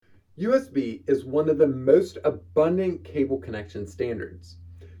USB is one of the most abundant cable connection standards.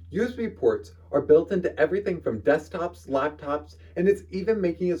 USB ports are built into everything from desktops, laptops, and it's even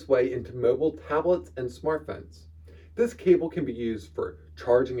making its way into mobile tablets and smartphones. This cable can be used for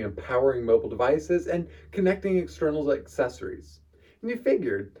charging and powering mobile devices and connecting external accessories. And you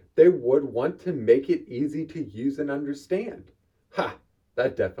figured they would want to make it easy to use and understand. Ha!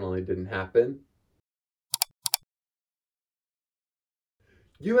 That definitely didn't happen.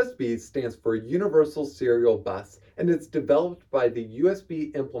 USB stands for Universal Serial Bus, and it's developed by the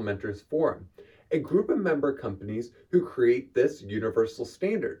USB Implementers Forum, a group of member companies who create this universal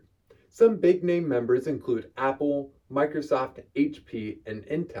standard. Some big name members include Apple, Microsoft, HP, and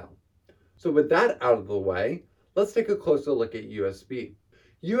Intel. So with that out of the way, let's take a closer look at USB.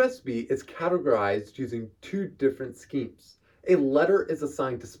 USB is categorized using two different schemes. A letter is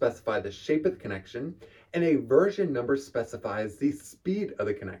assigned to specify the shape of the connection, and a version number specifies the speed of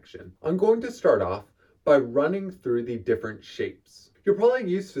the connection. I'm going to start off by running through the different shapes. You're probably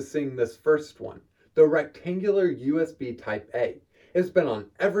used to seeing this first one, the rectangular USB Type A. It's been on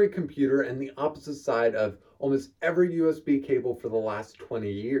every computer and the opposite side of almost every USB cable for the last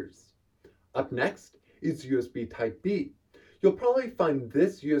 20 years. Up next is USB Type B. You'll probably find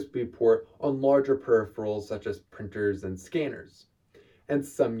this USB port on larger peripherals such as printers and scanners, and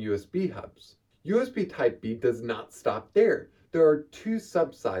some USB hubs. USB Type B does not stop there. There are two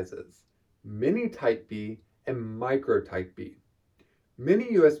subsizes, Mini Type B and Micro Type B.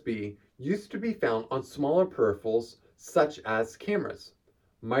 Mini USB used to be found on smaller peripherals such as cameras.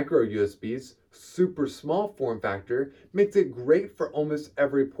 Micro USB's super small form factor makes it great for almost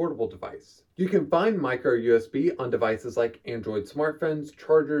every portable device. You can find micro USB on devices like Android smartphones,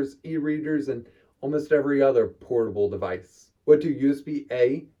 chargers, e-readers, and almost every other portable device. What do USB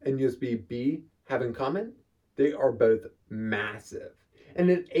A and USB B have in common? They are both massive. In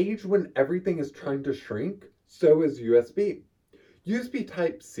an age when everything is trying to shrink, so is USB. USB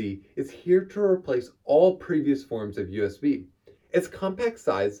Type-C is here to replace all previous forms of USB. Its compact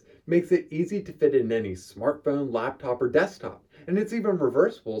size makes it easy to fit in any smartphone, laptop, or desktop, and it's even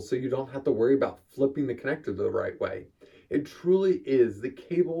reversible so you don't have to worry about flipping the connector the right way. It truly is the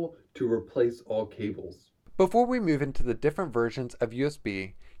cable to replace all cables. Before we move into the different versions of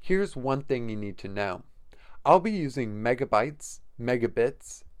USB, here's one thing you need to know. I'll be using megabytes,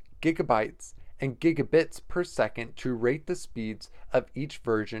 megabits, gigabytes, and gigabits per second to rate the speeds of each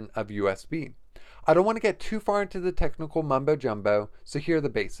version of USB. I don't want to get too far into the technical mumbo jumbo, so here are the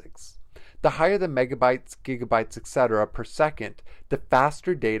basics. The higher the megabytes, gigabytes, etc. per second, the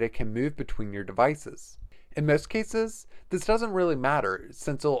faster data can move between your devices. In most cases, this doesn't really matter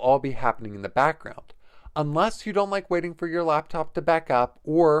since it'll all be happening in the background, unless you don't like waiting for your laptop to back up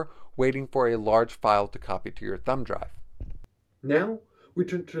or waiting for a large file to copy to your thumb drive. Now, we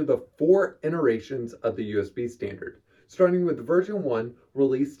turn to the 4 iterations of the USB standard, starting with version 1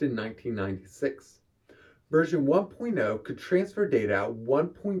 released in 1996. Version 1.0 could transfer data at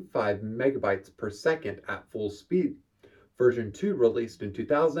 1.5 megabytes per second at full speed. Version 2 released in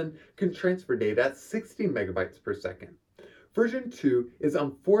 2000 can transfer data at 60 megabytes per second. Version 2 is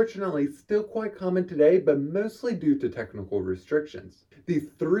unfortunately still quite common today, but mostly due to technical restrictions. The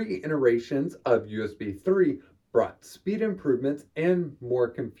 3 iterations of USB 3 brought speed improvements and more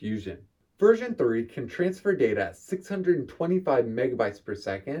confusion. Version 3 can transfer data at 625 megabytes per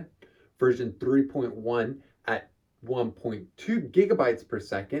second, version 3.1 at 1.2 gigabytes per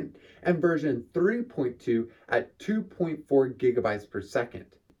second, and version 3.2 at 2.4 gigabytes per second.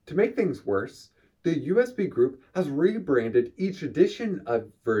 To make things worse, the USB group has rebranded each edition of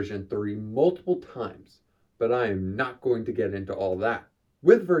version 3 multiple times, but I am not going to get into all that.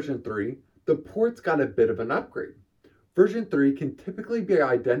 With version 3, the ports got a bit of an upgrade. Version 3 can typically be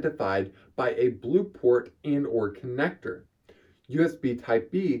identified by a blue port and/or connector. USB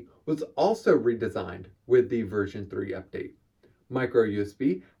Type-B was also redesigned with the version 3 update. Micro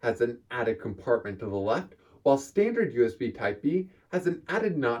USB has an added compartment to the left, while standard USB Type-B has an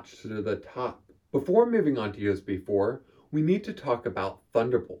added notch to the top. Before moving on to USB 4, we need to talk about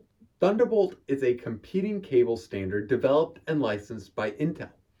Thunderbolt. Thunderbolt is a competing cable standard developed and licensed by Intel.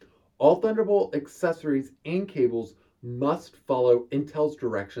 All Thunderbolt accessories and cables must follow Intel's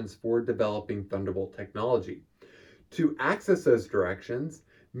directions for developing Thunderbolt technology. To access those directions,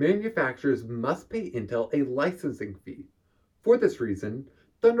 manufacturers must pay Intel a licensing fee. For this reason,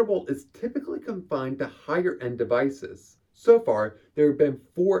 Thunderbolt is typically confined to higher-end devices. So far, there have been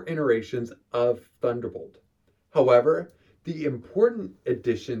 4 iterations of Thunderbolt. However, the important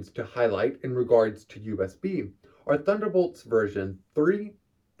additions to highlight in regards to USB are Thunderbolt's version 3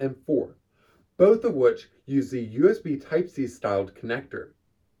 and 4, both of which use the USB Type-C styled connector.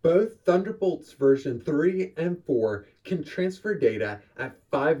 Both Thunderbolts version 3 and 4 can transfer data at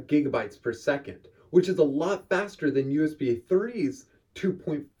 5 gigabytes per second, which is a lot faster than USB 3's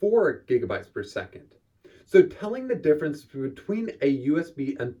 2.4 gigabytes per second. So telling the difference between a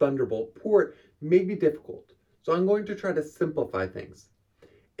USB and Thunderbolt port may be difficult, so I'm going to try to simplify things.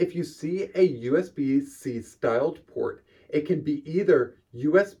 If you see a USB-C styled port, it can be either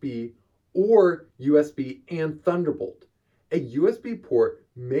USB or USB and Thunderbolt. A USB port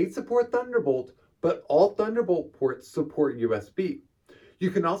may support Thunderbolt, but all Thunderbolt ports support USB. You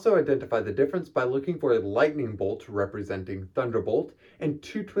can also identify the difference by looking for a lightning bolt representing Thunderbolt and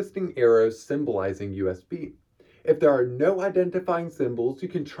two twisting arrows symbolizing USB. If there are no identifying symbols, you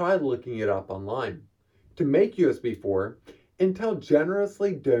can try looking it up online. To make USB 4, Intel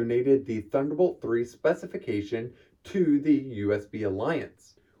generously donated the Thunderbolt 3 specification to the USB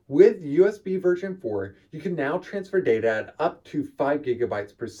Alliance. With USB version 4, you can now transfer data at up to 5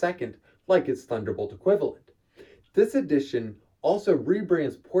 gigabytes per second, like its Thunderbolt equivalent. This edition also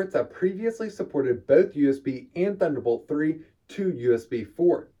rebrands ports that previously supported both USB and Thunderbolt 3 to USB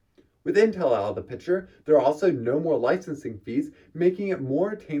 4. With Intel out of the picture, there are also no more licensing fees, making it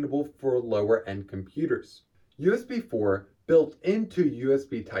more attainable for lower-end computers. USB 4, built into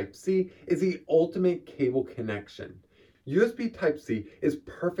USB Type-C, is the ultimate cable connection. USB Type-C is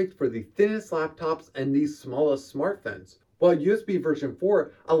perfect for the thinnest laptops and the smallest smartphones, while USB version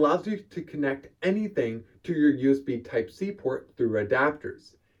 4 allows you to connect anything to your USB Type-C port through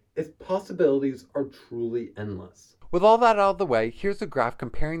adapters. Its possibilities are truly endless. With all that out of the way, here's a graph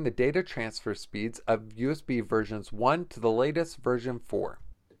comparing the data transfer speeds of USB versions 1 to the latest version 4.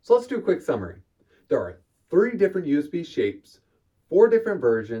 So let's do a quick summary. There are 3 different USB shapes, 4 different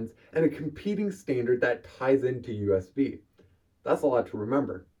versions, and a competing standard that ties into USB. That's a lot to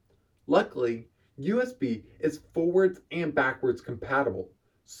remember. Luckily, USB is forwards and backwards compatible,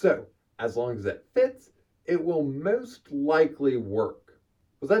 so as long as it fits, it will most likely work.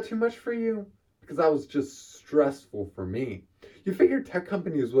 Was that too much for you? Because that was just stressful for me. You figured tech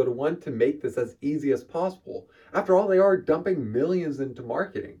companies would want to make this as easy as possible. After all, they are dumping millions into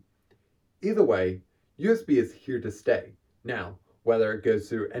marketing. Either way, USB is here to stay. Now, whether it goes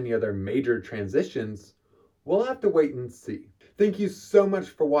through any other major transitions, we'll have to wait and see. Thank you so much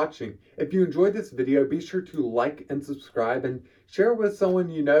for watching. If you enjoyed this video, be sure to like and subscribe and share with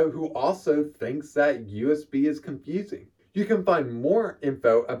someone you know who also thinks that USB is confusing. You can find more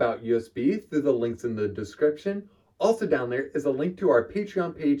info about USB through the links in the description. Also down there is a link to our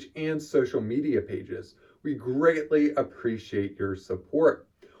Patreon page and social media pages. We greatly appreciate your support.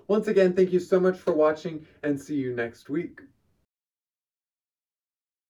 Once again, thank you so much for watching and see you next week.